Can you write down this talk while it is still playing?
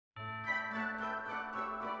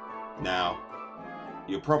Now,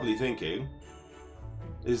 you're probably thinking,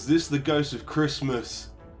 is this the Ghost of Christmas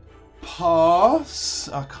Pass?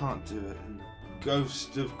 I can't do it.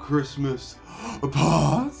 Ghost of Christmas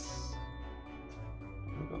Pass?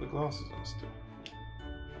 I've got the glasses on still.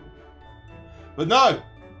 But no!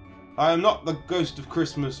 I am not the Ghost of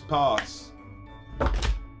Christmas Pass.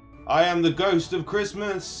 I am the Ghost of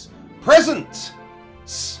Christmas Present!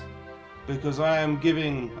 Because I am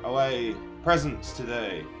giving away presents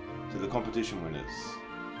today to the competition winners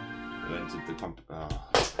who entered the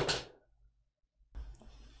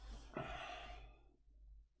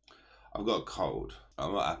I've got a cold.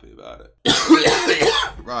 I'm not happy about it.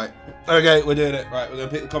 Right. Okay, we're doing it. Right, we're going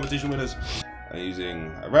to pick the competition winners. I'm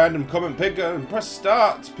using a random comment picker and press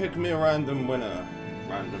start to pick me a random winner.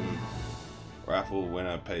 Random raffle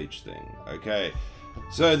winner page thing. Okay.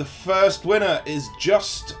 So the first winner is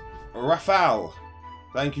Just Rafal.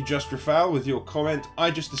 Thank you, Just Rafal, with your comment.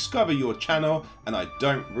 I just discovered your channel and I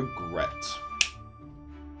don't regret.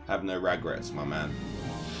 Have no regrets, my man.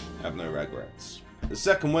 Have no regrets. The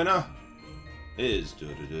second winner is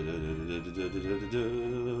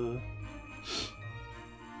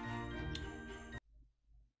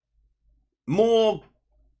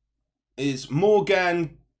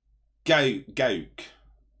Morgan Gauk.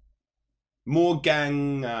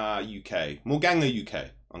 Morganga UK.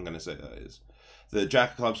 I'm going to say that is. The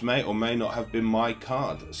Jack Clubs may or may not have been my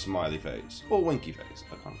card. Smiley face. Or winky face.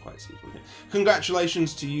 I can't quite see from here.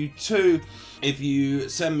 Congratulations to you too. If you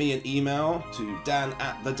send me an email to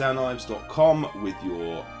dan@thedanives.com with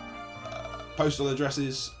your postal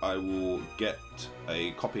addresses, I will get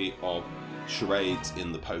a copy of Charades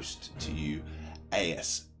in the post to you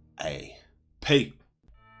ASAP.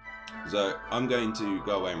 So I'm going to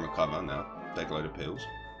go away and recover now. Take a load of pills.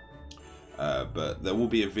 But there will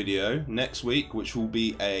be a video next week, which will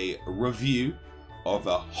be a review of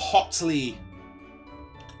a hotly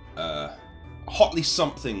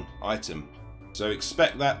something item. So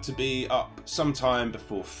expect that to be up sometime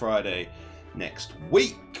before Friday next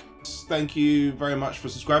week. Thank you very much for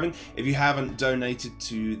subscribing. If you haven't donated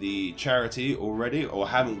to the charity already, or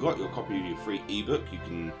haven't got your copy of your free ebook, you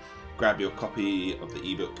can grab your copy of the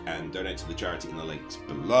ebook and donate to the charity in the links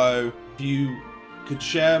below. If you could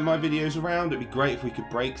share my videos around, it'd be great if we could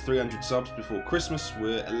break 300 subs before Christmas.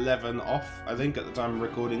 We're 11 off, I think, at the time of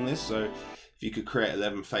recording this, so if you could create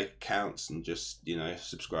 11 fake accounts and just, you know,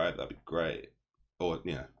 subscribe, that'd be great. Or,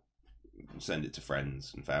 you know, send it to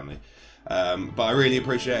friends and family. But I really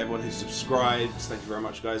appreciate everyone who subscribed. Thank you very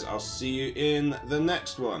much, guys. I'll see you in the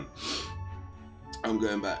next one. I'm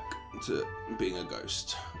going back to being a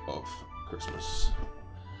ghost of Christmas.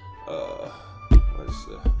 Where's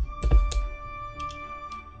the